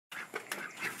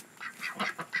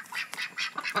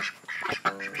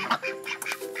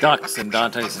Ducks in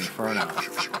Dante's Inferno.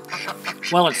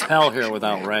 Well, it's hell here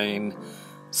without rain.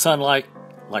 Sunlight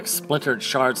like splintered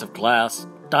shards of glass,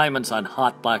 diamonds on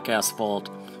hot black asphalt,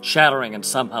 shattering and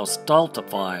somehow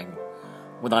stultifying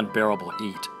with unbearable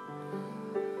heat.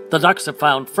 The ducks have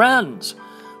found friends,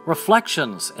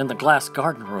 reflections in the glass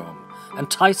garden room,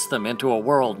 entice them into a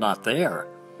world not there.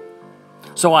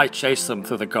 So I chase them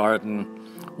through the garden,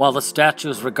 while the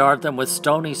statues regard them with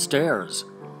stony stares.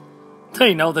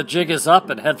 They know the jig is up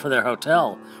and head for their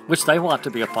hotel, which they want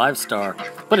to be a 5-star,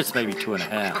 but it's maybe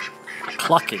 2.5.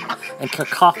 Clucking and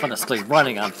cacophonously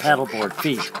running on paddleboard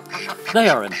feet. They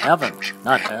are in heaven,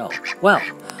 not hell. Well,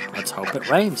 let's hope it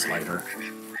rains later.